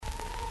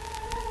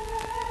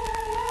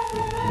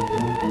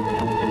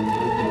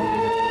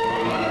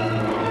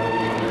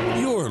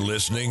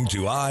listening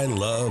to I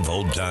Love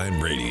Old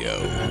Time Radio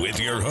with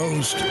your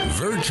host,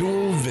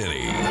 Virtual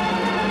Vinny.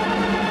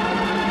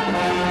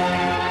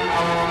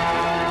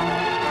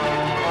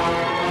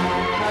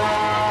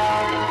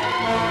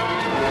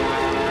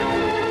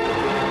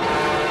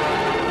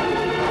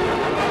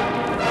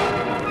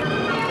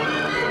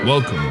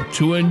 Welcome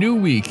to a new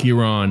week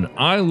here on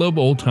I Love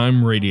Old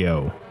Time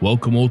Radio.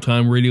 Welcome, Old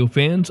Time Radio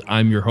fans.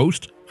 I'm your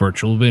host,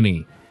 Virtual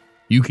Vinny.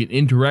 You can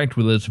interact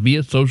with us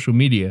via social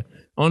media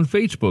on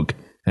Facebook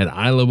at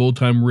I Love Old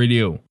Time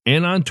Radio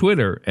and on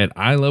Twitter at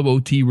I Love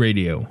OT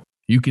Radio.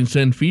 You can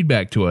send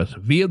feedback to us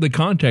via the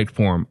contact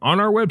form on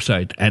our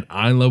website at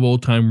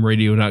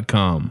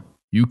iloveoldtimeradio.com.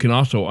 You can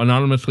also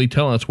anonymously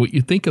tell us what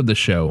you think of the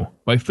show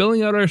by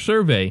filling out our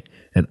survey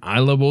at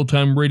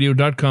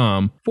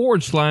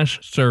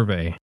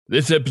iloveoldtimeradio.com/survey.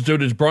 This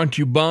episode is brought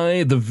to you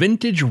by the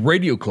Vintage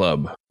Radio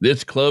Club.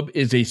 This club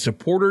is a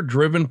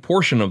supporter-driven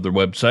portion of the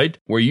website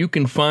where you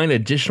can find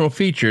additional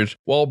features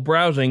while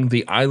browsing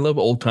the I Love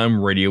Old Time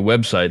Radio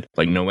website,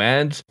 like no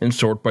ads and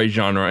sort by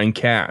genre and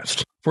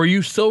cast. For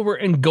you Silver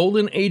and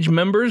Golden Age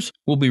members,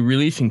 we'll be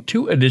releasing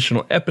 2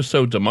 additional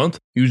episodes a month,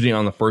 usually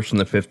on the 1st and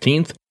the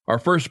 15th. Our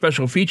first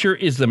special feature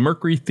is the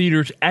Mercury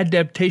Theater's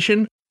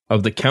adaptation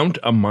of The Count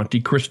of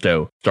Monte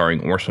Cristo,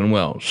 starring Orson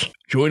Welles.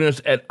 Join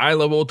us at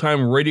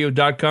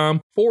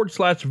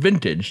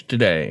iloveoldtimeradio.com/vintage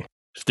today.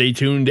 Stay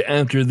tuned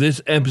after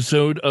this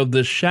episode of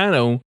The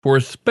Shadow for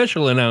a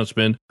special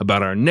announcement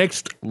about our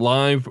next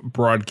live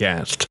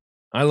broadcast.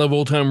 I Love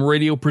Old Time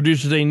Radio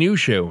produces a new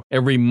show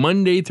every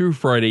Monday through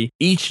Friday,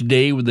 each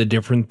day with a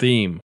different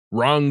theme.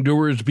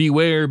 Wrongdoers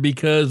beware,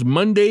 because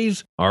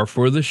Mondays are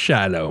for The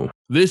Shadow.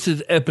 This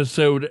is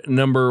episode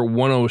number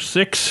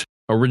 106.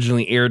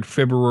 Originally aired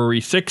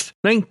February 6,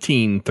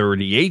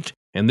 1938,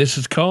 and this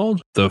is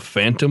called The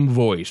Phantom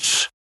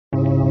Voice.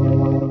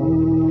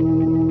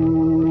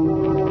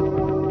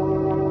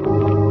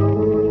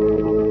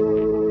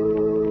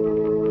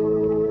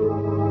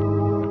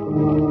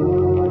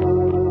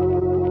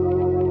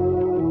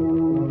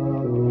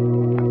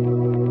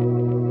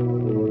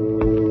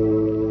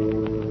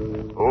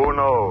 Who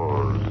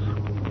knows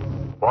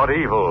what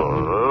evil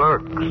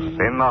lurks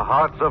in the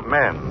hearts of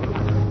men?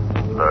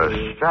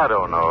 The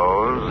Shadow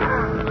knows.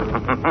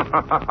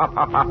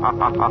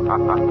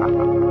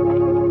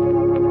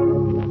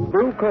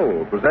 Blue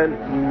Coal presents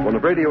one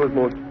of radio's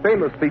most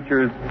famous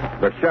features,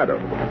 The Shadow.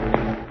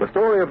 The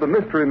story of the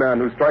mystery man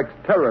who strikes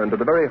terror into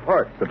the very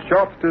hearts of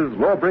shopsters,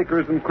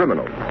 lawbreakers, and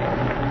criminals.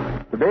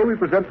 Today we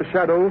present The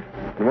Shadow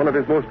in one of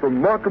his most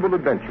remarkable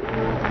adventures.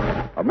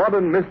 A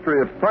modern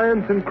mystery of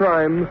science and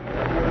crime,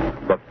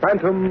 The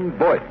Phantom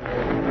Voice.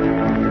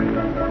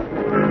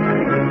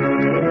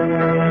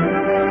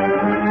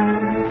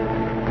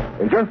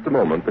 In just a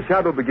moment, The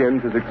Shadow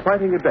begins his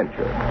exciting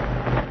adventure.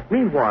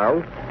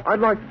 Meanwhile, I'd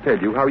like to tell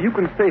you how you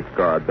can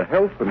safeguard the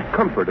health and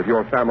comfort of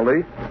your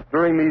family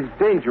during these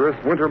dangerous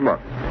winter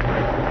months.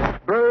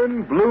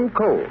 Burn Blue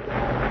Coal.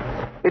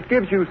 It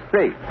gives you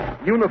safe,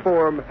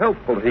 uniform,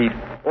 healthful heat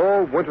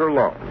all winter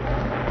long.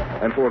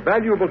 And for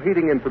valuable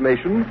heating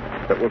information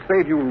that will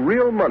save you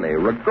real money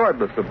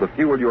regardless of the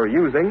fuel you're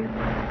using,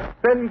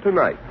 send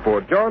tonight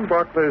for John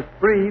Barclay's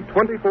free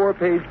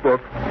 24-page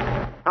book,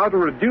 How to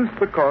Reduce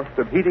the Cost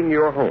of Heating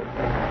Your Home.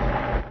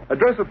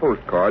 Address a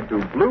postcard to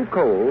Blue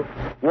Coal,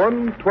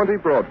 120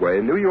 Broadway,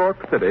 New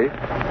York City,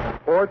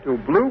 or to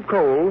Blue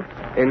Coal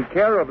in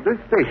care of this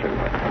station.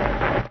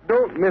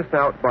 Don't miss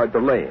out by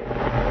delaying.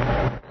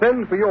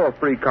 Send for your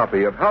free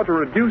copy of How to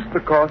Reduce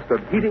the Cost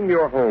of Heating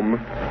Your Home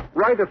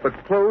right at the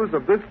close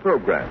of this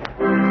program.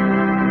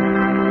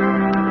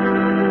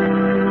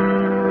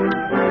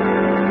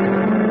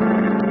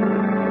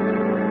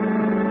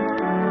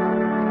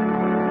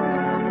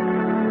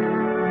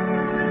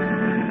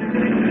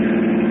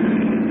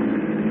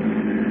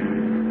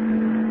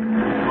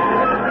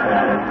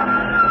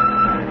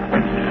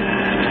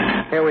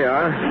 Here we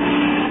are,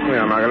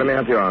 Margot. Let me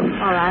help you on.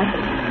 All right.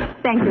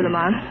 Thank you,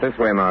 Lamont. This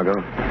way,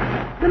 Margot.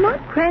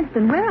 Lamont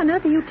Cranston, where on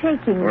earth are you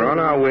taking me? We're on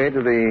our way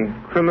to the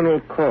criminal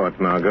court,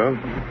 Margot.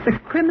 The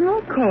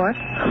criminal court?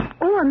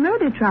 Oh, a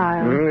murder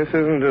trial. This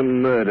isn't a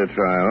murder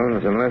trial.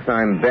 Unless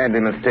I'm badly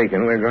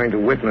mistaken, we're going to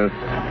witness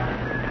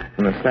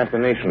an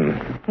assassination.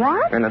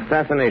 What? An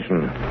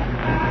assassination.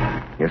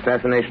 The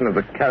assassination of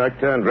the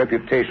character and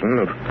reputation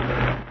of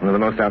one of the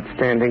most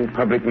outstanding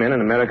public men in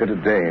America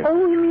today.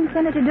 Oh, you mean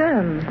Senator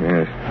Durham?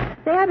 Yes.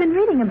 Say, I've been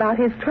reading about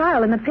his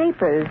trial in the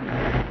papers.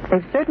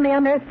 They've certainly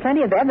unearthed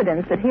plenty of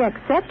evidence that he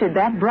accepted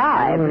that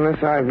bribe. Well,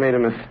 unless I've made a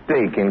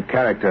mistake in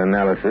character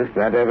analysis,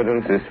 that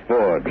evidence is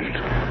forged.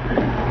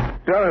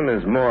 Durham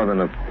is more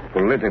than a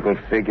political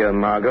figure,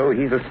 Margot.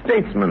 He's a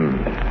statesman.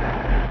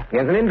 He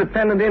has an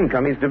independent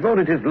income. He's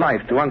devoted his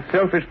life to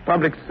unselfish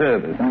public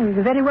service. Oh, he's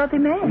a very wealthy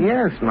man.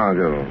 Yes,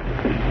 Margot.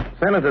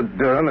 Senator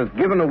Durham has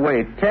given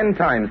away 10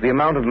 times the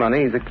amount of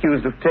money he's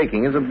accused of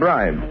taking as a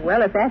bribe.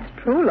 Well, if that's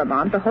true,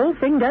 Lamont, the whole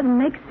thing doesn't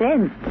make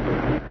sense.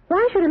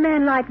 Why should a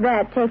man like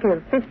that take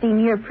a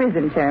 15-year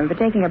prison term for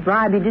taking a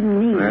bribe he didn't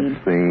need?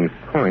 That's the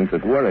point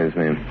that worries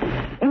me.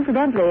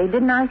 Incidentally,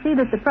 didn't I see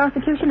that the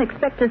prosecution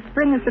expects to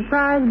spring a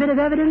surprise bit of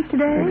evidence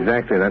today?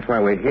 Exactly. That's why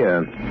we're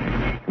here.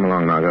 Come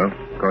along, Margot.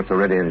 Court's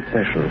already in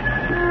session.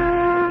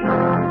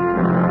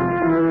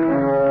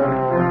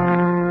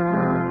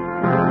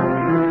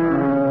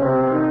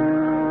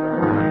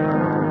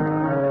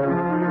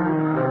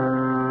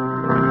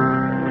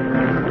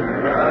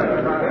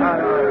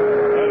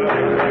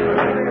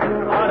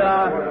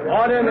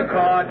 Order in the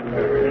court.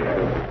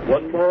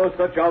 One more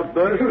such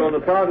outburst on the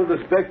part of the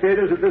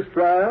spectators at this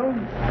trial,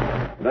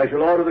 and I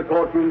shall order the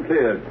courtroom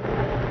cleared.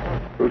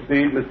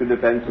 Proceed, Mr.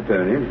 Defense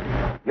Attorney.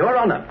 Your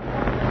Honor,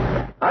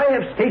 I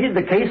have stated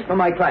the case for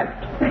my client.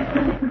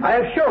 I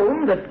have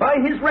shown that by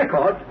his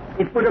record,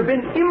 it would have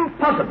been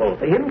impossible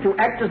for him to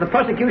act as the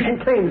prosecution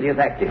claims he has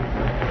acted.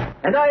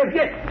 And I have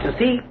yet to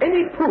see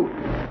any proof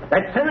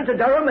that Senator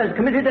Durham has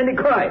committed any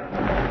crime.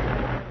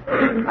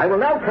 I will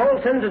now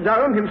call Senator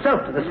Durham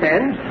himself to the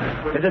stand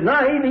to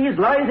deny these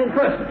lies in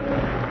person.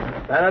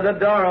 Senator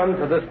Durham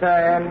to the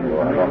stand.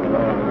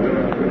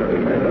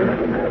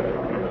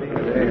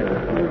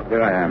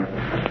 Here I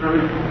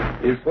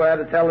am. You swear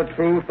to tell the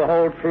truth, the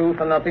whole truth,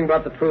 and nothing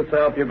but the truth, so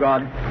help you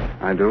God?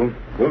 I do.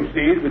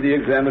 Proceed with the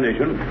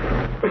examination.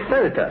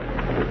 Senator,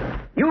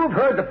 you have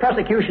heard the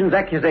prosecution's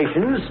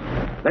accusations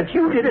that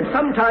you did at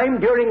some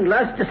time during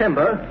last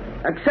December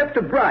accept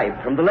a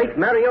bribe from the late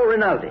Mario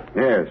Rinaldi.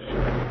 Yes.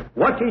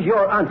 What is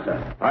your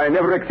answer? I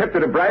never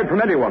accepted a bribe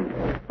from anyone.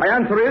 My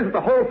answer is that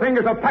the whole thing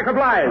is a pack of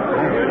lies.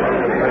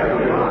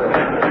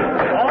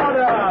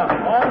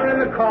 Order in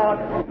the court.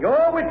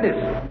 Your witness.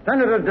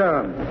 Senator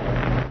Durham,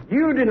 do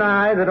you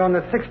deny that on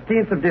the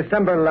 16th of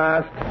December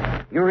last,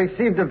 you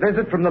received a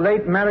visit from the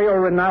late Mario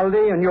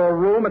Rinaldi in your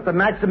room at the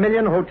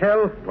Maximilian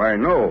Hotel? Why,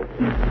 no.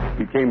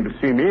 He came to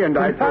see me, and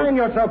Confine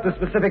yourself to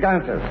specific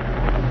answers.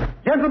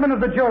 Gentlemen of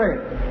the jury,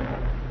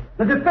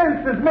 the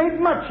defense has made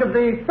much of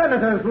the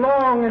senator's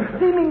long and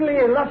seemingly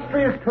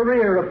illustrious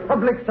career of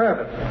public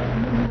service.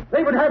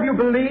 They would have you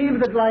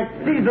believe that, like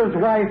Caesar's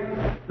wife,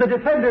 the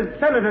defendant,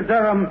 Senator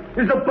Durham,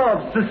 is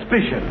above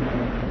suspicion.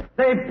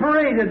 They've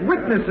paraded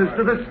witnesses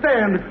to the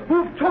stand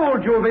who've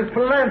told you of his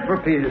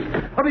philanthropies,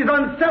 of his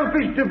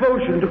unselfish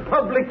devotion to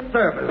public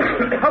service,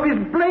 of his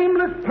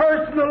blameless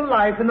personal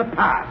life in the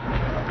past.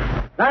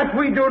 That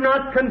we do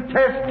not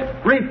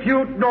contest,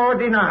 refute, nor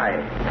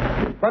deny.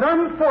 But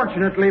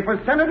unfortunately for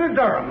Senator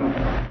Durham,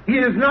 he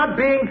is not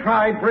being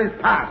tried for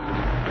his past.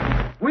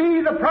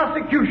 We, the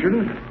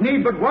prosecution,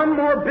 need but one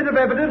more bit of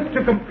evidence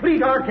to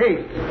complete our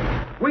case.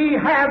 We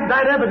have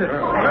that evidence.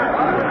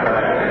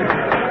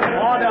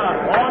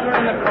 Order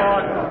in the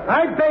court.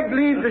 I beg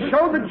leave to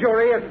show the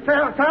jury a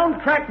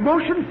soundtrack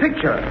motion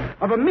picture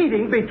of a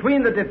meeting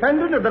between the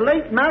defendant and the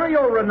late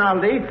Mario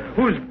Rinaldi,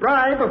 whose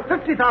bribe of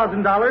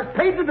 $50,000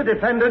 paid to the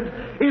defendant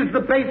is the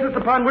basis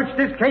upon which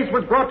this case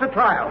was brought to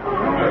trial.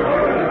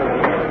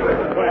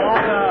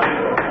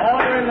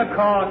 Order in the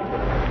court.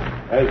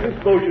 Has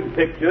this motion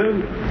picture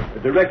a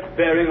direct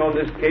bearing on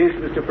this case,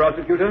 Mr.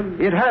 Prosecutor?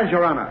 It has,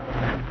 Your Honor.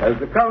 Has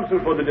the counsel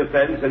for the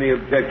defense any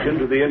objection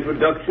to the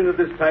introduction of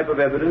this type of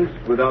evidence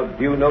without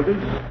due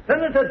notice?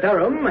 Senator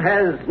Durham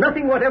has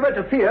nothing whatever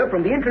to fear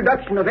from the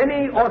introduction of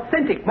any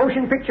authentic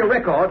motion picture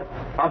record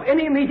of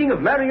any meeting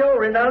of Mario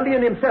Rinaldi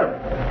and himself,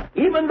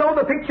 even though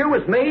the picture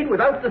was made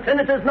without the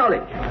senator's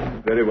knowledge.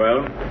 Very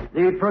well.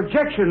 The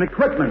projection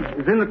equipment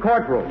is in the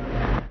courtroom.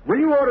 Will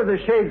you order the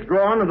shades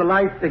drawn and the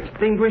lights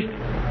extinguished?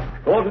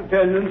 Court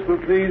attendants will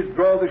please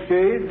draw the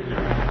shades.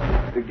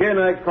 Again,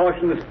 I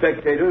caution the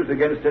spectators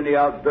against any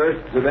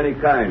outbursts of any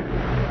kind.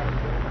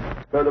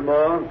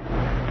 Furthermore,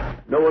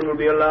 no one will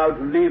be allowed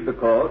to leave the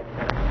court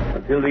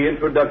until the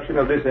introduction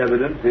of this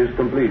evidence is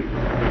complete.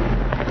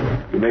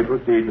 You may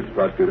proceed, Mr.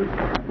 Prosecutor.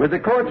 With the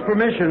court's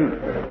permission,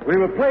 we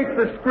will place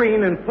the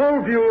screen in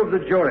full view of the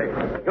jury.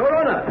 Your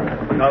Honor.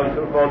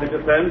 Counsel for the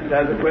defense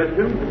has a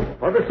question.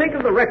 For the sake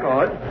of the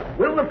record,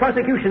 will the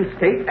prosecution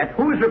state at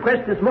whose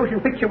request this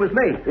motion picture was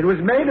made? It was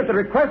made at the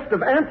request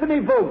of Anthony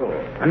Vogel,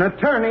 an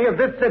attorney of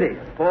this city.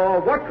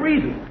 For what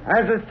reason?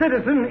 As a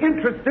citizen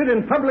interested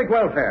in public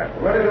welfare.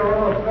 Ready to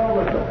roll,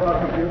 Mr.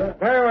 Prosecutor.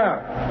 Very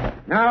well.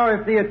 Now,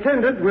 if the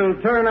attendant will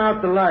turn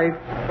out the lights.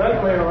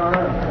 Certainly, Your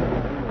Honor.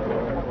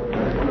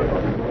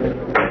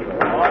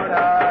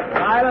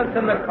 Silence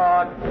in the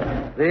court.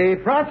 The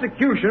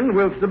prosecution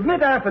will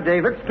submit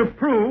affidavits to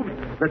prove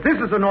that this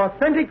is an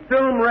authentic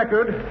film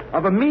record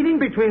of a meeting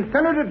between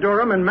Senator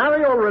Durham and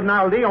Mario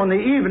Rinaldi on the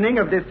evening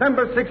of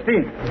December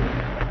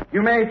 16th.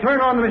 You may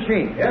turn on the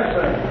machine. Yes,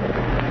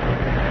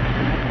 sir.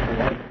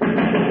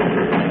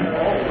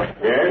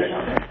 Yes?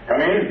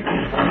 Come in.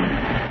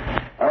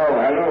 Oh,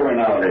 hello,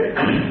 Rinaldi.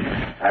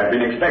 I've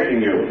been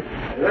expecting you.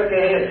 Look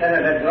here,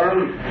 Senator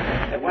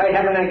Durham. Why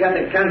haven't I got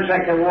the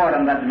contract award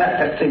on that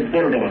Bassett Street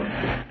building?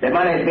 The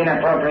money's been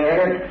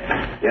appropriated.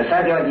 You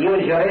said you'd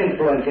use your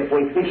influence if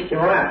we fixed you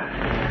up.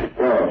 Of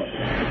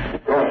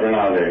course,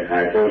 Rinaldi.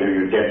 I told you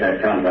you'd get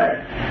that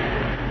contract.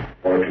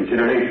 for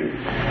consideration.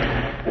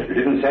 If you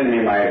didn't send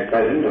me my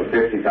present of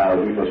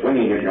 $50,000 for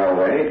swinging it your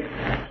way,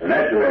 so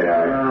naturally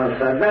Oh,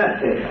 so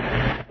that's it.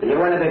 You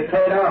want to be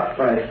paid off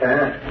first,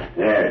 huh?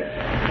 Yes,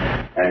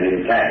 and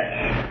in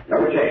cash.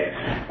 No checks.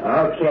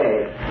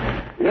 Okay.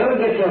 You'll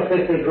get your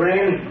 50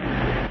 grand.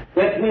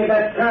 Get me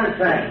that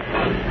contract.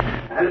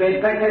 I'll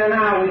be back in an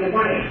hour with the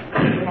money.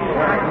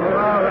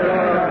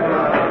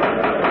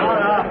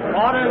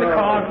 Order in the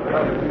court.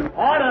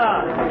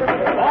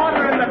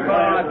 Order in the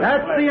court.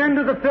 That's the end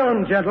of the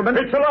film, gentlemen.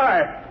 It's a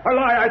lie. A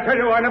lie, I tell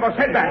you. I never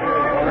said that.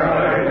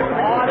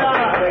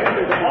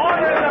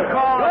 Order in the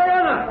court. Your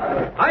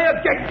Honor, I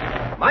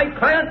object. My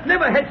client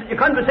never had such a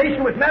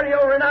conversation with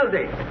Mario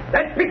Rinaldi.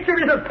 That picture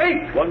is a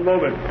fake. One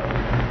moment.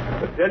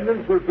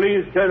 Attendants will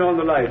please turn on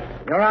the lights.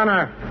 Your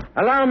Honor,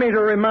 allow me to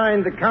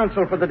remind the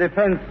counsel for the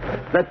defense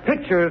that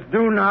pictures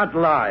do not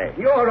lie.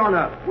 Your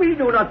Honor, we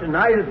do not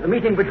deny that the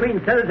meeting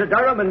between Senator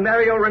Durham and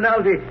Mario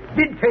Rinaldi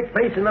did take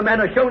place in the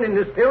manner shown in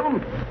this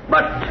film,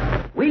 but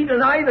we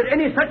deny that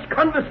any such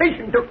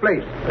conversation took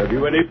place. Have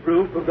you any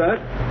proof of that?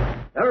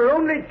 There are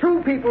only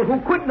two people who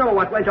could know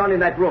what went on in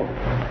that room.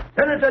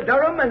 Senator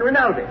Durham and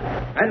Rinaldi.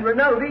 And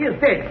Rinaldi is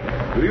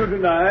dead. Do you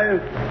deny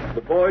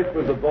the voice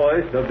was the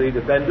voice of the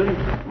defendant?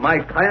 My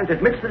client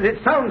admits that it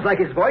sounds like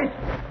his voice,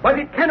 but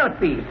it cannot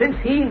be, since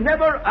he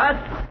never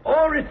asked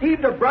or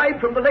received a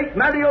bribe from the late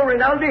Mario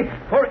Rinaldi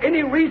for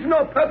any reason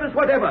or purpose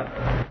whatever.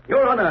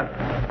 Your Honor,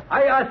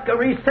 I ask a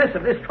recess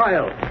of this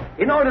trial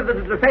in order that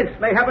the defense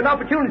may have an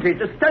opportunity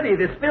to study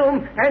this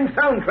film and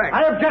soundtrack.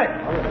 I object.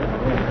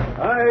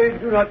 I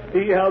do not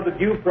see how the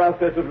due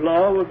process of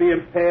law will be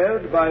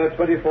impaired by a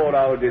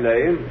 24-hour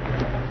delay.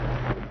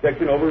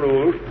 Objection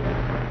overruled.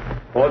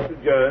 Court's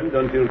adjourned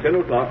until 10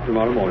 o'clock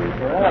tomorrow morning.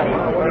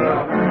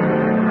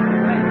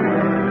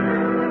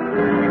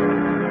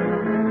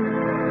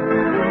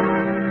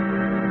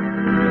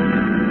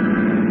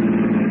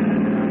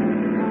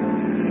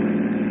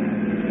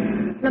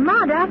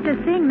 Lamont, after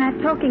seeing that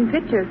talking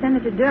picture of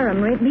Senator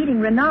Durham meeting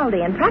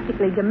Rinaldi and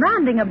practically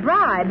demanding a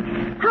bribe,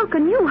 how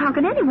can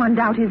anyone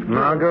doubt his guilt?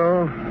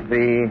 Margot,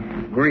 the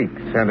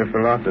Greeks had a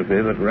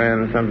philosophy that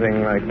ran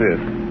something like this.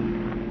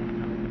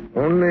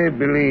 Only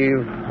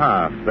believe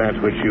half that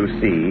which you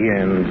see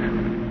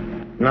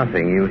and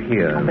nothing you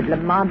hear. Oh, but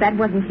Lamont, that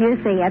wasn't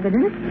hearsay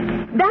evidence.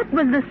 That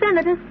was the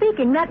senator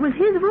speaking. That was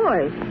his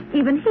voice.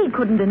 Even he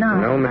couldn't deny.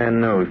 No man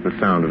knows the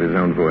sound of his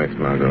own voice,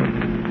 Margot.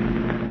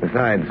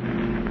 Besides,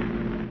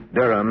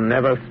 Durham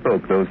never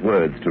spoke those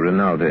words to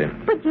Rinaldi.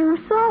 But you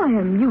saw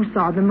him. You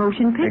saw the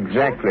motion picture.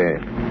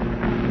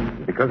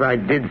 Exactly. Because I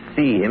did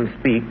see him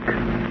speak,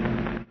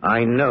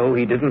 I know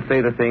he didn't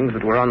say the things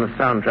that were on the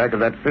soundtrack of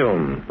that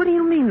film. What do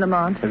you mean,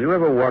 Lamont? Have you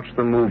ever watched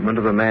the movement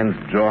of a man's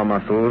jaw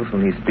muscles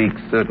when he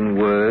speaks certain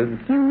words?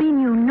 You mean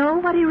you know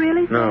what he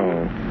really said?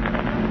 No.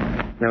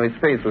 Now, his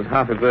face was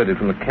half averted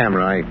from the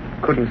camera. I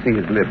couldn't see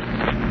his lips.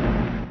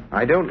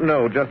 I don't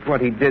know just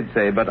what he did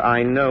say, but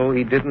I know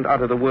he didn't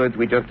utter the words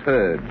we just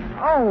heard.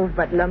 Oh,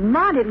 but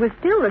Lamont, it was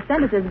still the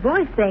senator's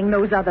voice saying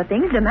those other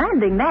things,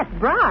 demanding that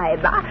bribe.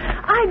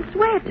 I'd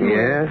swear to it.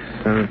 Yes,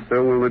 and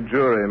so will the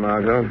jury,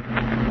 Margot.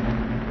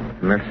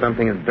 Unless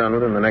something is done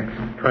within the next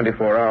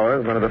 24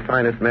 hours, one of the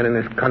finest men in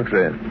this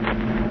country,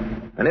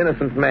 an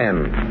innocent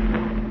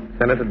man,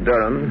 Senator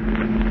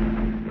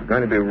Durham, is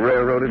going to be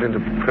railroaded into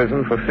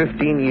prison for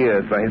 15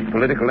 years by his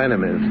political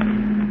enemies.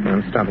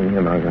 I'm stopping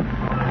here, Margot.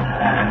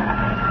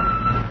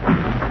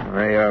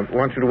 I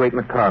want you to wait in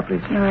the car,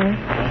 please. All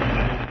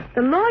right.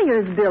 The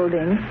lawyer's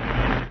building.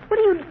 What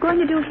are you going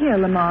to do here,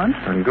 Lamont?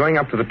 I'm going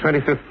up to the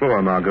 25th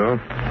floor, Margot.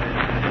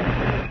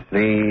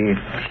 The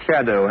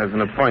Shadow has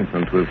an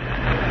appointment with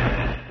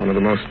one of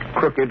the most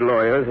crooked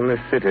lawyers in this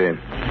city.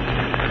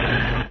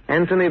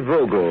 Anthony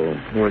Vogel,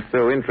 who was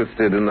so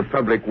interested in the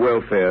public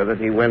welfare that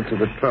he went to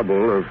the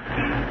trouble of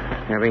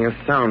having a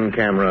sound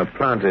camera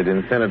planted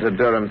in Senator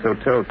Durham's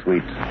hotel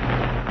suite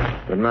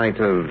the night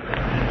of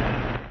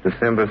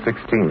December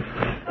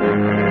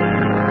 16th.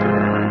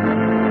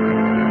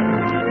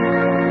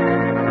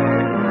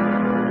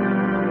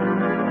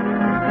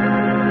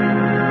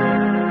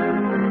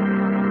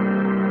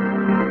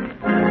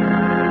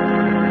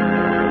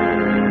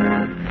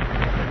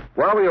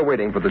 While we are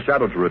waiting for the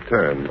Shadow to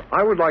return,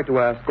 I would like to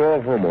ask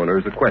all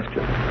homeowners a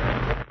question.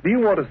 Do you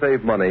want to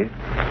save money?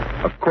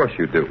 Of course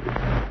you do.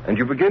 And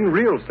you begin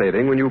real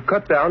saving when you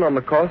cut down on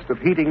the cost of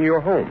heating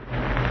your home.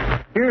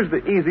 Here's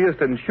the easiest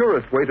and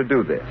surest way to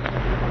do this.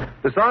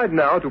 Decide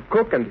now to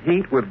cook and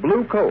heat with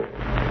blue coal.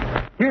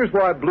 Here's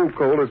why blue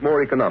coal is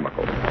more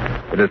economical.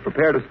 It is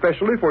prepared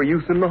especially for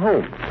use in the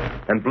home.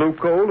 And blue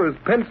coal is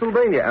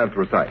Pennsylvania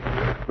anthracite,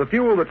 the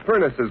fuel that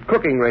furnaces,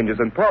 cooking ranges,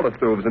 and parlor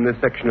stoves in this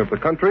section of the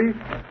country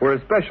were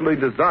especially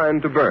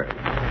designed to burn.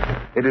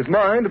 It is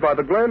mined by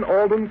the Glen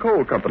Alden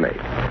Coal Company,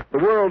 the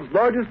world's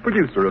largest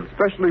producer of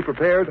specially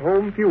prepared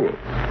home fuels.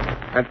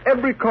 And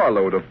every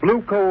carload of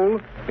blue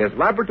coal is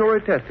laboratory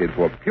tested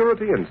for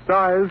purity and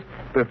size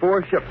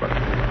before shipment.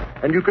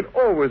 And you can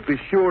always be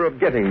sure of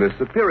getting this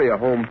superior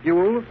home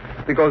fuel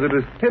because it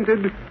is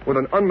tinted with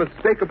an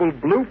unmistakable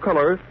blue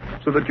color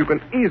so that you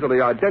can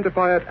easily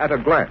identify it at a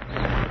glance.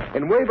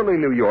 In Waverly,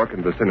 New York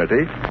and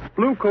vicinity,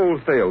 Blue Coal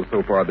sales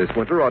so far this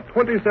winter are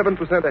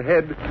 27%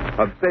 ahead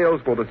of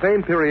sales for the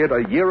same period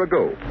a year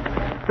ago.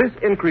 This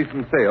increase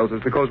in sales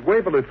is because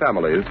Waverly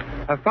families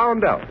have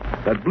found out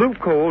that Blue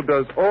Coal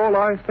does all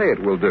I say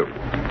it will do.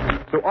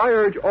 So I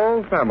urge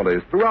all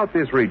families throughout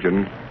this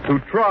region to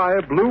try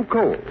Blue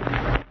Coal.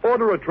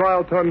 Order a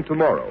trial ton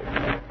tomorrow.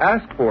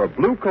 Ask for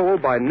Blue Coal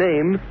by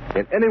name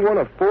in any one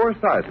of 4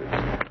 sizes: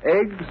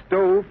 egg,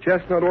 stove,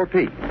 chestnut, or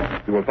pea.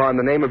 You will find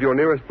the name of your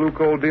nearest Blue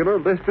Coal dealer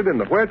listed in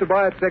the Where to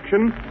Buy It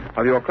section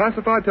of your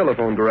classified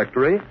telephone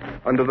directory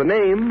under the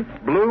name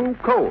Blue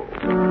Coal.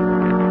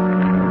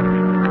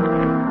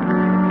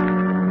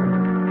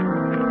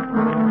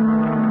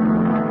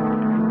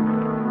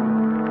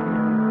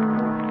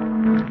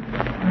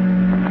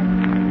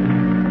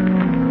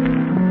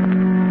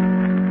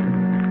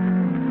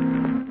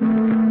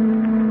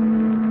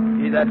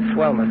 That's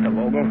swell, Mr.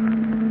 Vogel.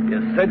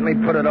 You certainly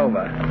put it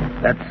over.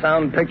 That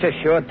sound picture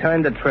sure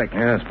turned the trick.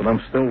 Yes, but I'm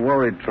still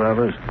worried,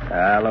 Travers.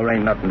 Well, there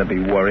ain't nothing to be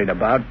worried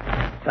about.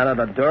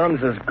 Senator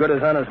Durham's as good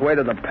as on his way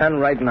to the pen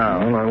right now.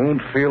 Well, I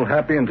won't feel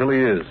happy until he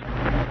is.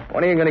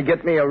 When are you going to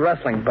get me a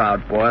wrestling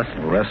bout, boss?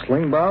 A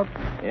wrestling bout?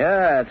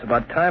 Yeah, it's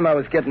about time I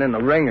was getting in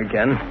the ring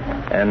again.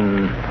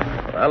 And,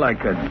 well, I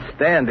could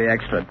stand the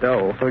extra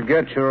dough.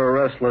 Forget you're a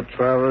wrestler,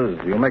 Travers.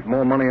 You'll make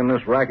more money in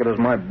this racket as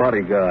my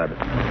bodyguard.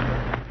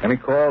 Any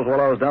calls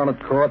while I was down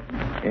at court?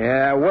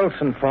 Yeah,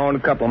 Wilson phoned a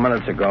couple of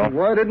minutes ago.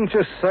 Why didn't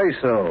you say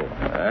so?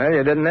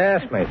 You didn't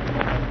ask me.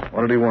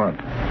 What did he want?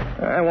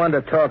 I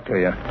wanted to talk to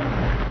you.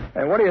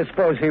 Hey, what do you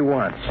suppose he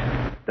wants?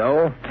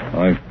 Dough?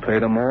 I've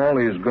paid him all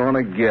he's going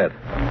to get.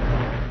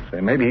 Say,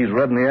 maybe he's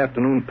read in the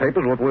afternoon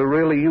papers what we're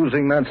really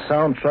using that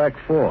soundtrack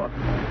for.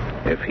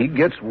 If he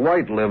gets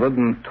white-livered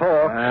and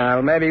talks...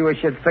 Well, maybe we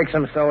should fix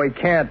him so he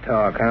can't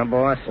talk, huh,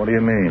 boss? What do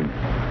you mean?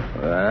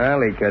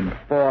 Well, he could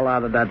fall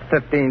out of that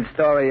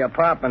 15-story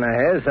apartment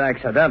of his,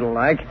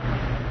 accidental-like.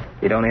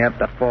 He'd only have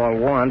to fall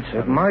once.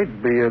 It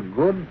might be a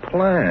good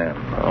plan.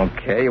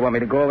 Okay, you want me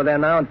to go over there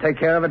now and take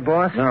care of it,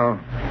 boss? No,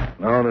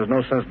 there's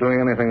no sense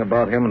doing anything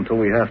about him until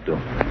we have to.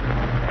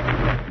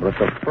 But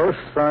the first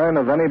sign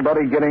of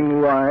anybody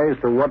getting wise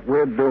to what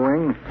we're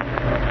doing,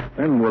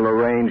 then we'll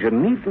arrange a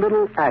neat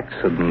little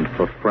accident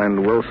for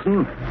friend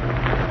Wilson.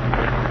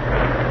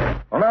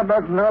 Well,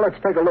 now let's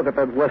take a look at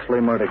that Wesley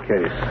murder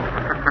case.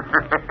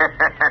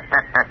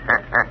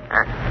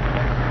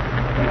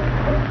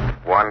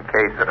 One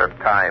case at a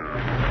time,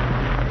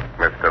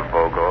 Mr.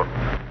 Vogel.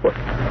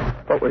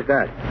 What was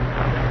that?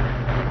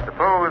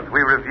 Suppose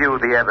we review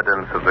the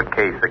evidence of the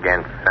case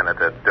against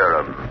Senator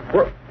Durham.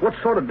 What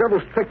sort of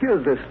devil's trick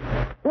is this?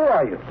 Who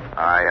are you?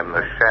 I am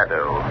the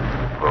Shadow,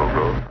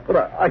 Vogel.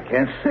 But I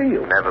can't see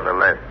you.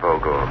 Nevertheless,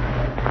 Vogel,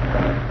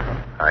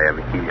 I am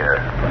here,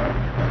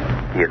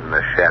 in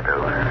the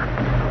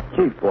shadows.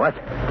 Gee, what?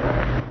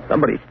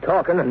 Somebody's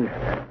talking and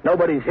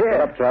nobody's here.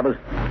 Shut up, Travers.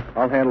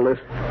 I'll handle this.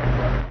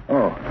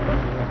 Oh.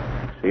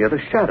 So you're the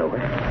Shadow,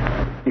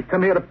 eh? You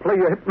come here to play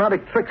your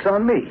hypnotic tricks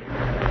on me.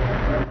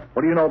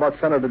 What do you know about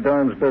Senator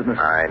Durham's business?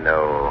 I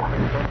know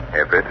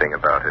everything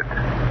about it.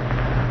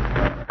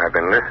 I've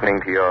been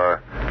listening to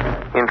your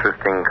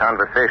interesting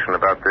conversation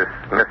about this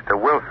Mr.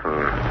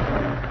 Wilson.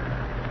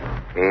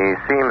 He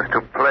seems to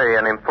play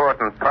an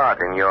important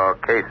part in your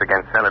case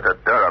against Senator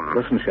Durham.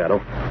 Listen, Shadow,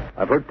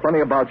 I've heard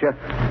plenty about you.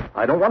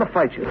 I don't want to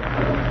fight you.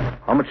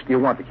 How much do you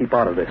want to keep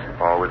out of this?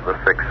 Always the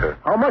fixer.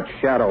 How much,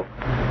 Shadow?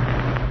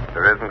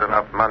 There isn't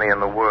enough money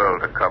in the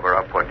world to cover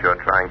up what you're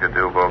trying to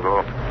do,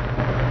 Vogel.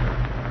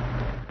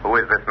 Who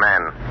is this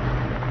man?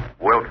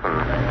 Wilson.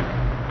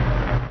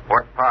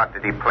 What part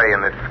did he play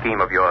in this scheme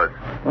of yours?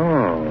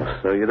 Oh,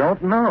 so you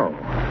don't know.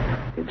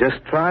 You're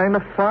just trying to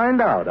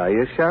find out, are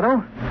you,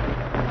 Shadow?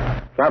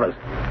 Travers,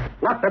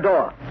 lock the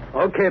door.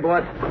 Okay,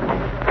 boss.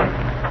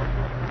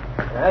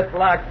 That's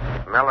locked.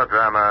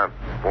 Melodrama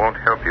won't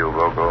help you,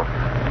 Vogel.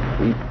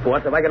 Gee,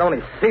 boss, if I could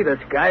only see this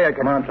guy, I could...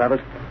 Come on, Travers.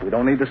 We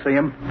don't need to see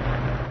him.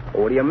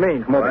 What do you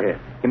mean? Come over here.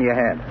 Give me your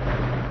hand.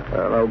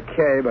 Well,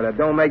 okay, but it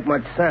don't make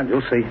much sense.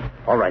 You'll see.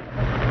 All right.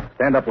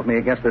 Stand up with me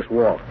against this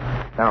wall.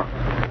 Now,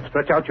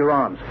 stretch out your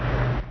arms.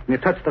 Can you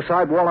touch the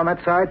side wall on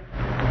that side?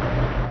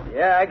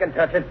 Yeah, I can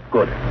touch it.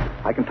 Good.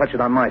 I can touch it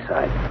on my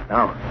side.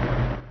 Now,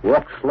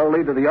 walk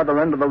slowly to the other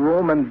end of the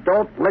room and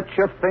don't let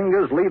your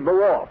fingers leave the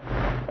wall.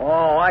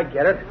 Oh, I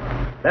get it.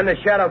 Then the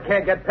Shadow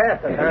can't get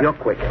past it, huh? You're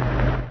quick.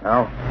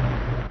 Now,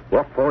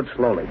 walk forward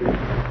slowly.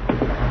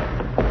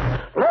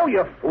 Slow,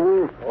 you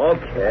fool.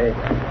 Okay.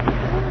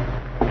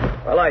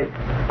 Well, I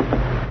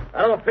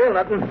don't feel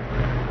nothing.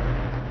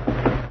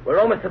 We're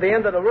almost to the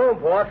end of the room,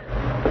 boss.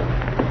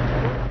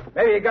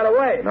 Maybe he got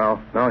away. No,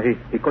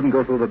 he couldn't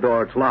go through the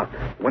door. It's locked.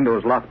 The window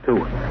is locked,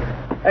 too.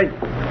 Hey,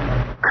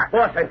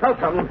 boss, I felt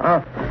something.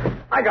 Huh?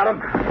 I got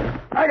him.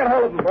 I got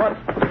hold of him, boss.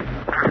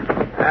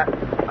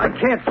 I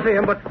can't see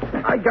him, but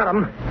I got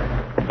him.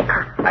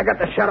 I got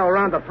the Shadow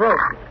around the throat.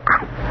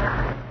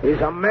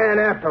 He's a man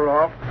after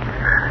all.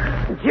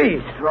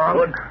 Gee,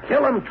 Strong.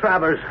 Kill him,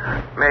 Travers.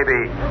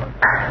 Maybe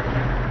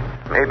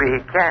he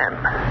can.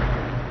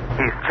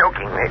 He's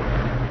choking me.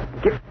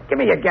 Give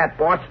me your gat,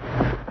 boss.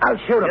 I'll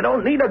shoot him. You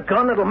don't need a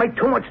gun. It'll make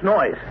too much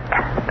noise.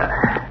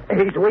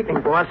 He's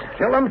weakening, boss.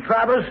 Kill him,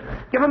 Travers.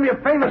 Give him your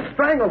famous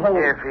stranglehold.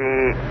 If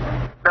he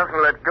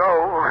doesn't let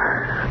go,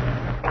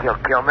 he'll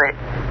kill me.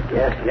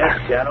 Yes,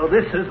 Shadow.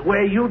 This is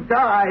where you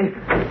die.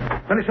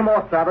 Finish him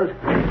off, Travers.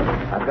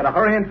 I've got to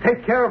hurry and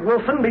take care of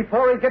Wilson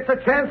before he gets a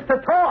chance to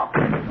talk.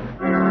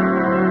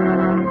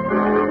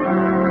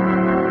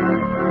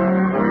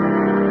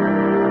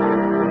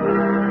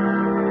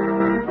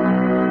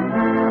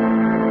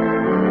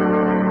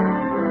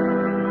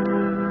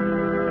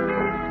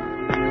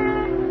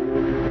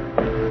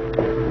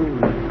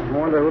 I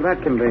wonder who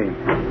that can be.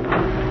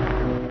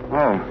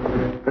 Oh,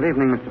 good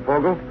evening, Mr.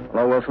 Fogle.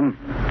 Hello, Wilson.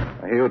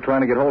 I hear you were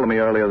trying to get hold of me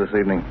earlier this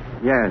evening.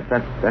 Yes,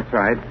 that's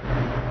right.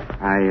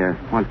 I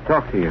want to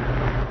talk to you.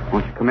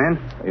 Won't you come in?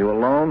 Are you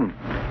alone?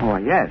 Oh,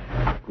 yes.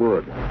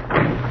 Good.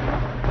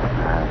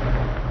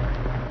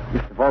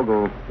 Mr.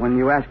 Vogel, when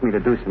you asked me to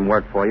do some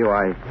work for you,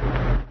 I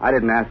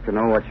didn't ask to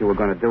know what you were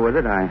going to do with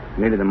it. I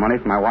needed the money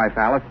for my wife,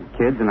 Alice, and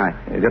kids, and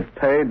You got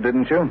paid,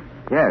 didn't you?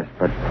 Yes,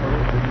 but...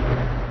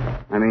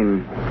 I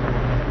mean...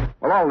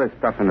 Well, all this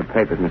stuff in the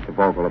papers, Mr.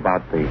 Vogel,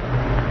 about the...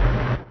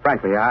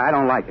 Frankly, I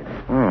don't like it.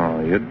 Oh,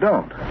 you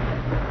don't?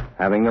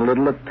 Having a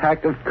little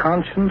attack of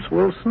conscience,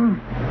 Wilson?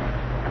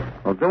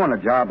 Well, doing a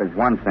job is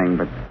one thing,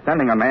 but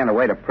sending a man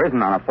away to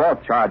prison on a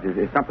false charge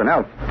is something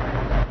else.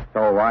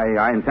 So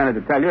I intended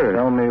to tell you...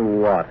 Tell me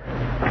what?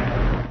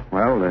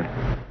 Well,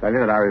 tell you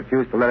that I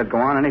refuse to let it go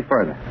on any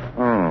further.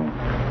 Oh,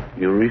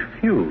 you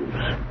refuse?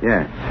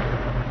 Yes.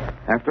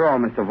 After all,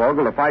 Mr.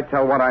 Vogel, if I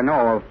tell what I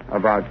know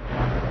about...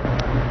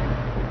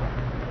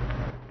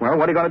 Well,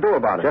 what are you going to do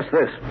about it? Just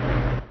this.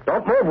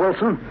 Don't move,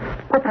 Wilson.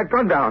 Put that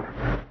gun down.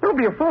 Don't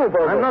be a fool,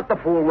 Vogel. I'm not the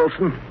fool,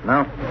 Wilson.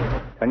 Now,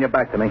 turn your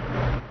back to me.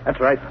 That's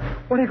right.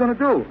 What are you going to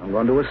do? I'm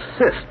going to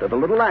assist at a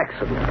little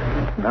accident.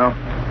 Now,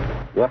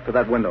 walk to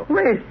that window.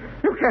 Wait.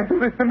 You can't do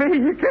this to me.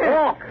 You can't.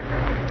 Walk.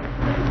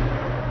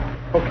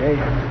 Okay.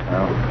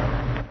 Now,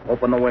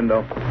 open the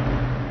window.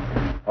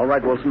 All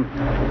right, Wilson.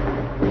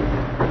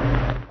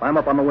 Climb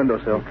up on the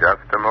windowsill.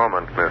 Just a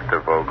moment,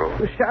 Mr. Vogel.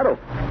 The Shadow.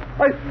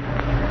 I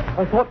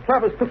thought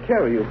Travers took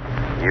care of you.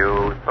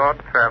 You thought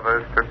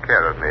Travers took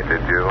care of me,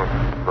 did you,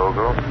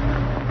 Vogel?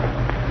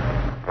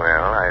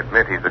 Well, I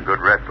admit he's a good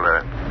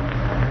wrestler.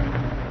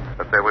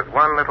 But there was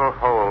one little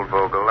hole,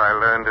 Vogel, I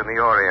learned in the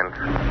Orient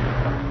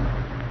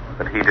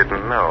that he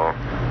didn't know.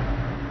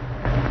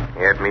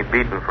 He had me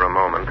beaten for a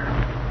moment.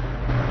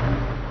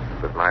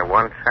 It was my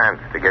one chance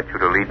to get you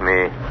to lead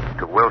me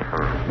to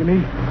Wilson. You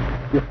mean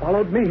you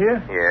followed me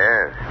here?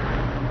 Yes.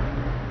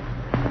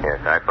 Yes,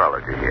 I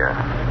followed you here.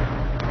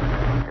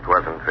 It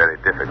wasn't very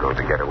difficult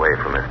to get away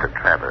from Mr.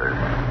 Travers.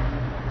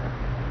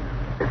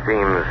 It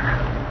seems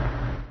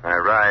I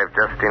arrived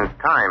just in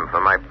time for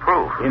my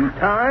proof. In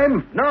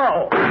time?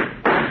 No.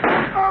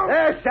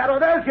 There, Shadow,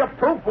 there's your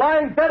proof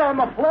lying dead on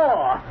the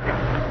floor.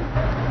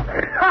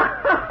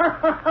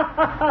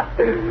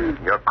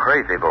 You're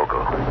crazy,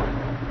 Vogel.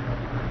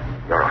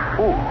 You're a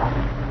fool.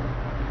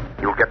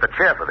 You'll get the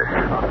chair for this.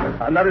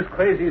 I'm not as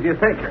crazy as you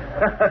think.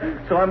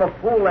 So I'm a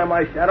fool, am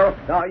I, Shadow?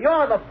 Now,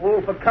 you're the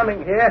fool for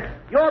coming here.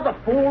 You're the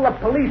fool the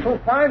police will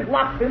find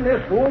locked in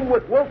this room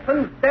with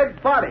Wilson's dead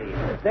body.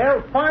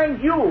 They'll find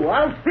you.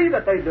 I'll see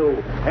that they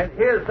do. And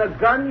here's the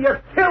gun you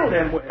killed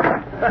him with.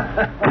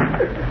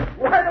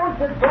 Why don't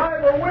you try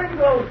the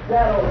window,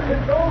 Shadow?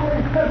 It's only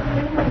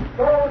 15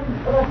 stones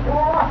to the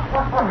floor.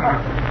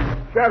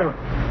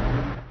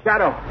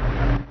 Shadow.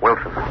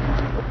 Wilson.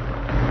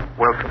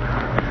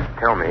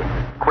 Tell me.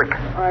 Quick.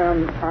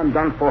 I'm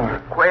done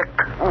for. Quick.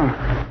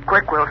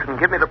 Quick, Wilson.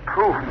 Give me the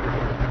proof.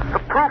 The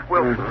proof,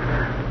 Wilson.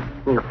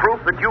 The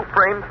proof that you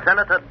framed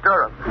Senator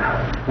Durham.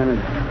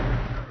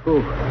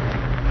 Proof.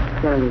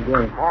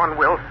 Come on,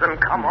 Wilson.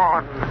 Come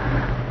on.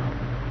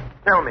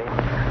 Tell me.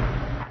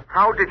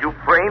 How did you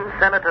frame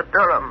Senator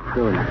Durham?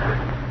 Good.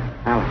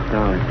 Alice,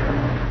 darling.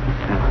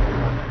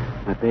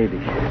 My baby.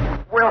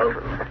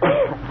 Wilson.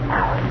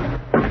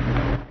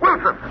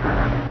 Wilson.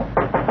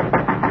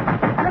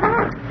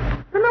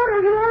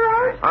 Are you all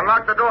right?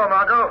 Unlock the door,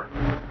 Margot.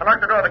 Unlock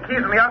the door. The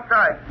key's on the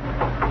outside.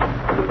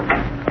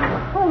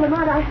 Oh,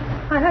 Lamont, I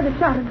heard a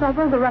shot and saw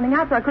Vogel running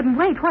out, so I couldn't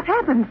wait. What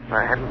happened?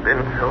 I hadn't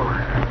been so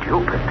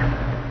stupid.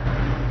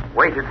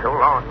 Waited so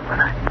long, but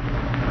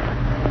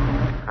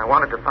I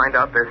wanted to find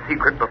out their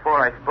secret before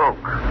I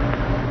spoke.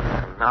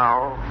 And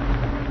now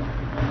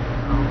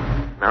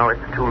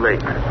it's too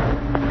late.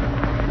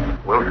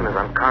 Wilson is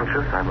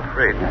unconscious, I'm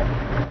afraid.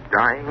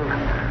 Dying.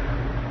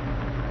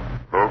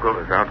 Vogel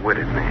has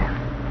outwitted me.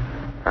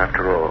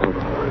 After all.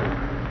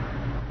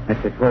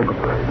 That's it, Vogel.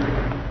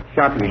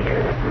 Shot me.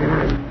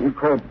 You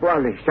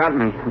cold-bloodedly shot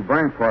me. You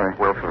burned for it.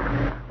 Wilson,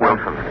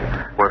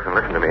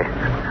 listen to me.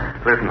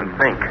 Listen and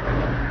think.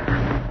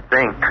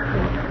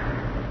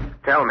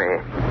 Tell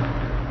me.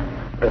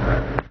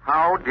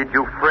 How did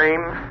you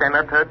frame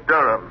Senator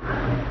Durham?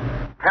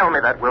 Tell me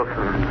that,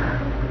 Wilson.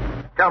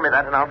 Tell me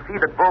that, and I'll see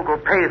that Vogel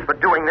pays for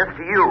doing this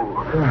to you.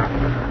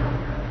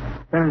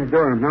 Senator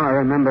Durham, now I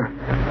remember.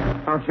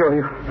 I'll show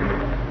you.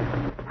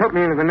 Help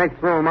me into the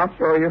next room. I'll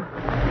show you.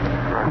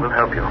 I will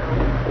help you.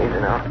 Easy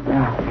now.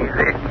 Yeah.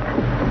 Easy.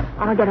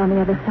 I'll get on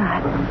the other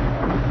side.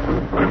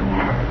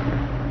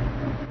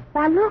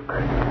 Why, look.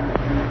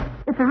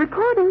 It's a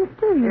recording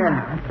studio.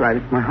 Yeah, that's right.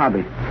 It's my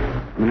hobby.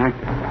 I'm an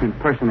actor,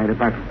 impersonator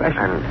by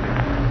profession.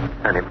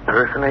 An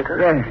impersonator?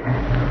 Yes.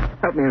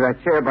 Help me to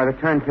that chair by the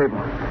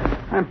turntable.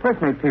 I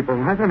impersonate people.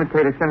 I've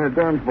imitated Senator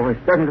Durham's voice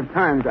dozens of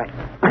times.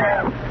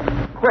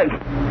 Wait.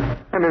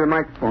 Hand me the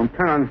microphone.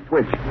 Turn on the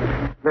switch.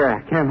 There,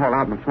 I can't hold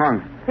out much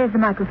longer. Here's the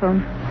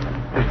microphone.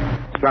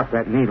 Just drop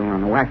that needle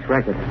on the wax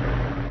record.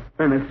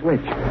 Turn the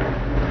switch.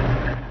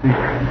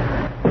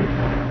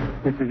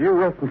 This is you,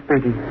 Wilson,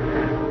 speaking.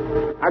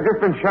 I've just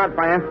been shot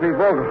by Anthony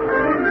Vogel.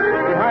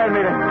 He hired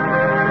me to...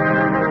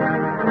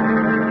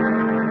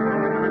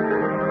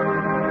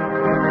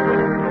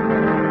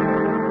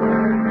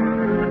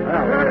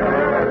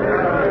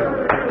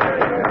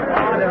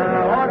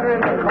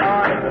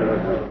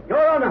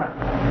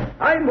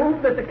 I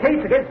move that the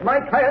case against my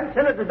client,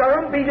 Senator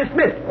Durham, be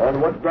dismissed. On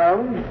what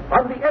grounds?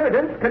 On the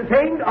evidence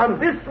contained on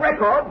this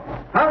record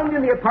found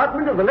in the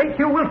apartment of the late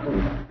Hugh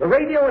Wilson, the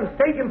radio and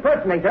stage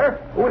impersonator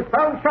who was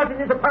found shot in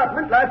his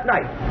apartment last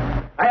night.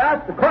 I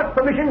ask the court's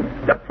permission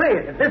to play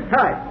it at this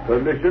time.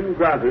 Permission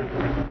granted.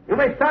 You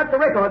may start the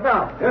record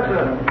now. Yes,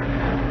 sir.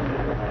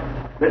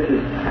 This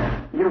is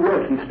Hugh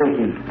Wilson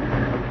speaking.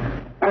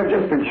 I've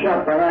just been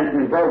shot by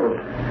Anthony Vogel.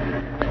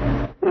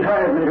 He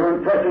hired me to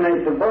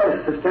impersonate the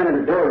voice of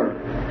Senator Durham.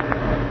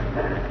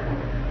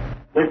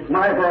 It's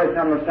my voice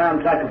on the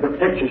soundtrack of the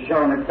picture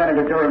shown at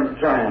Senator Durham's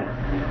trial.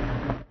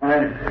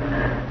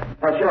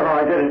 I'll show how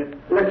I did it.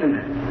 Listen.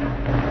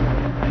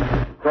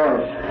 Of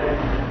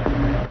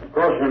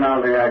course,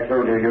 Rinaldi, I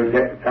told you you'd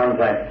get the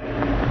contract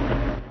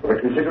for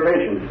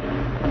consideration.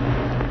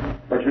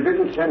 But you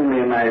didn't send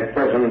me my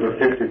present of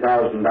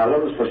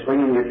 $50,000 for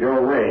swinging it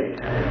your way.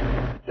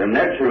 So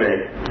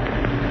naturally,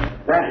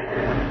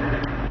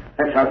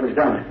 that's how it was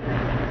done.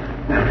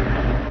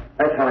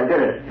 That's how I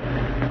did it.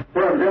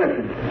 Durham's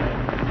innocent.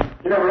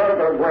 You never wrote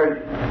those words.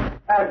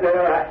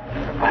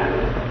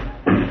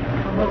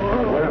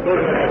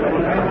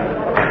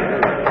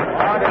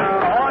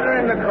 Order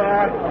in the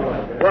court.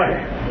 Why,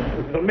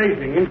 this is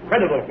amazing,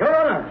 incredible. Your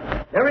Honor,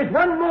 there is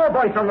one more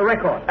voice on the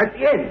record at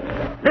the end.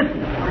 Listen.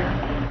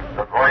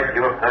 The voice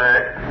you have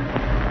heard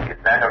is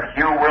that of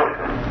Hugh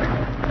Wilson,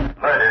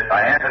 murdered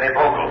by Anthony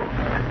Vogel.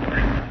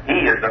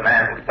 He is the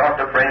man who sought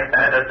to frame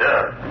Senator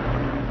Durham.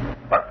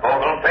 But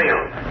Vogel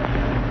failed.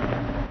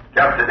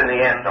 Just as in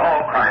the end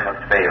all crime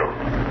must fail,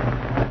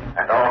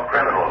 and all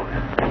criminals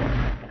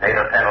pay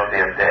the penalty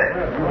of death.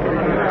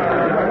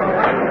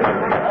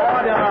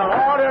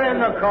 Order in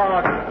the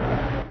court.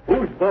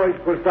 Whose voice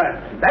was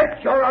that?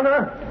 That, Your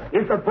Honor,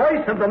 is the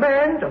voice of the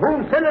man to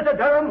whom Senator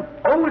Durham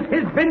owes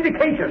his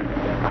vindication.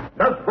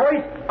 The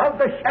voice of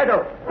the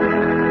shadow.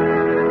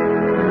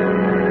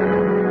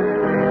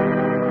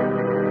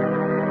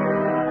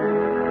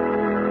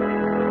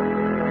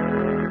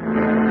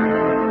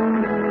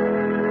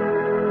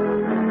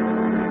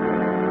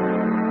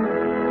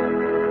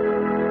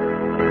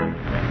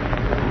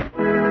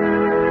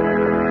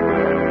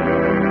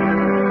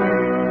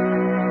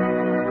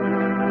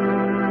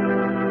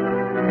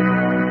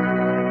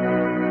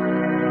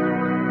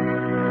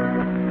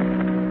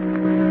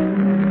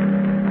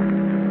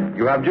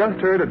 You have just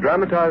heard a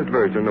dramatized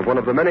version of one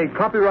of the many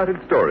copyrighted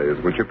stories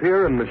which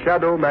appear in the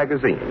Shadow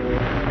magazine.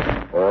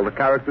 All the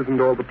characters and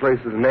all the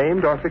places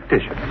named are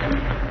fictitious.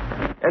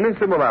 Any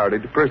similarity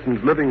to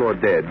persons living or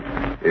dead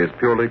is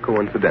purely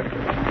coincidental.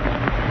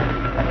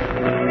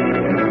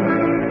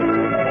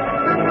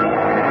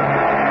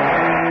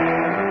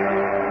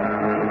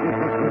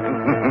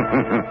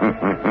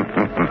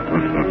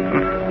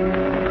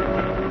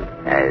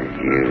 As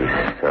you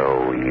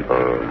sow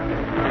evil,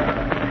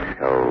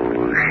 so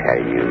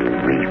shall you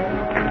reap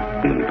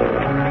evil.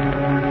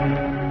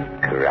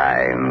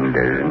 Crime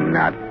does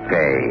not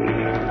pay.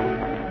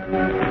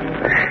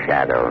 The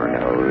shadow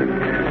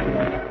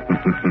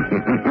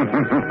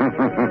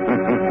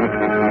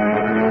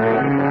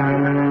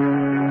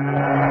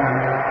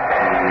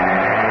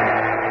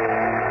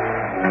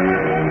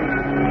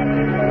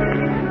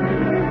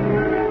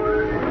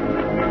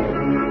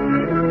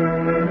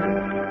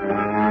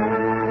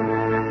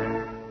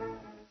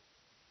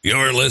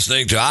You're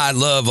listening to I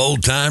Love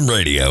Old Time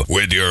Radio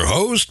with your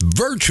host,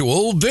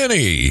 Virtual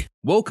Vinny.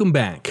 Welcome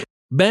back.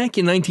 Back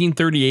in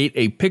 1938,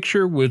 a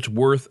picture was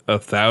worth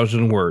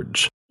 1,000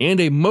 words, and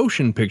a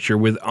motion picture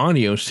with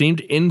audio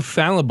seemed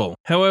infallible.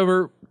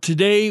 However,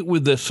 today,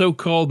 with the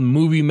so-called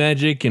movie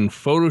magic and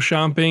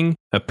photoshopping,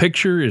 a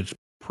picture is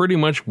pretty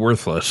much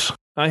worthless.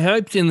 I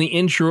hyped in the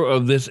intro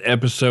of this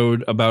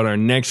episode about our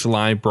next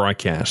live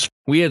broadcast.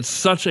 We had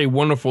such a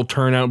wonderful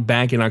turnout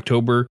back in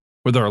October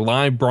with our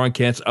live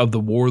broadcast of the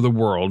War of the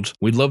Worlds.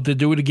 We'd love to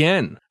do it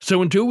again.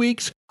 So in 2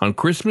 weeks, on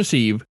Christmas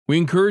Eve, we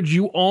encourage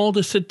you all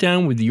to sit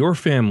down with your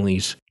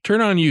families, turn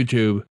on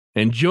YouTube,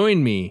 and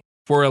join me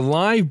for a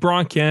live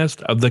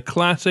broadcast of the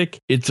classic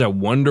It's a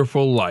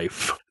Wonderful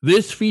Life.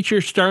 This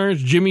feature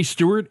stars Jimmy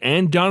Stewart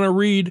and Donna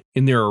Reed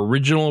in their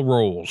original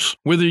roles.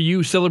 Whether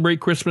you celebrate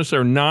Christmas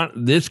or not,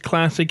 this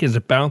classic is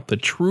about the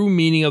true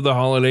meaning of the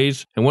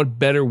holidays, and what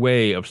better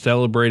way of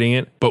celebrating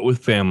it but with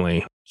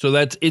family. So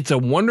that's It's a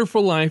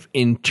Wonderful Life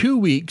in 2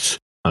 weeks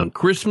on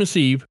Christmas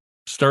Eve,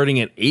 starting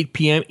at 8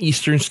 p.m.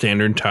 Eastern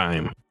Standard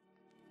Time.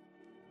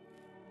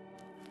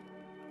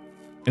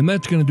 And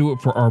that's going to do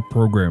it for our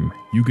program.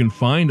 You can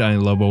find I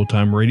Love Old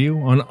Time Radio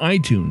on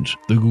iTunes,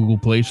 the Google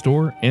Play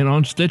Store, and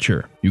on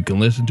Stitcher. You can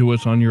listen to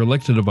us on your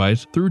Alexa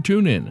device through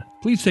TuneIn.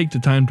 Please take the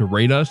time to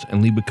rate us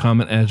and leave a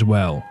comment as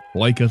well.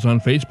 Like us on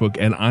Facebook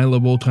at I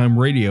Love Old Time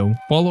Radio.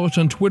 Follow us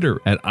on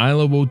Twitter at I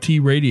Love OT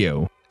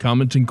Radio.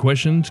 Comments and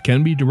questions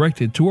can be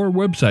directed to our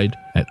website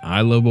at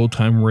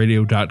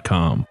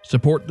iloveoldtimeradio.com.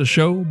 Support the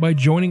show by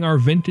joining our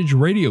Vintage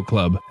Radio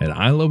Club at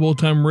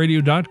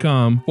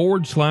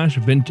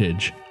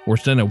iloveoldtimeradio.com/vintage. Or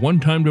send a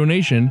one-time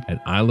donation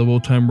at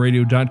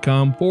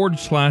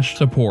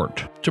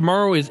iloveoldtimeradio.com/support.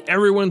 Tomorrow is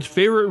everyone's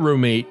favorite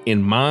roommate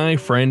in My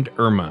Friend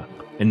Irma.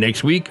 And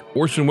next week,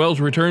 Orson Welles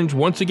returns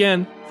once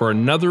again for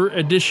another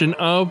edition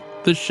of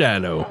The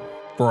Shadow.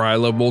 For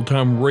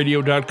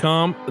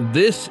iloveoldtimeradio.com,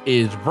 this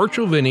is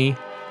Virtual Vinny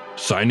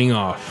signing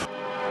off.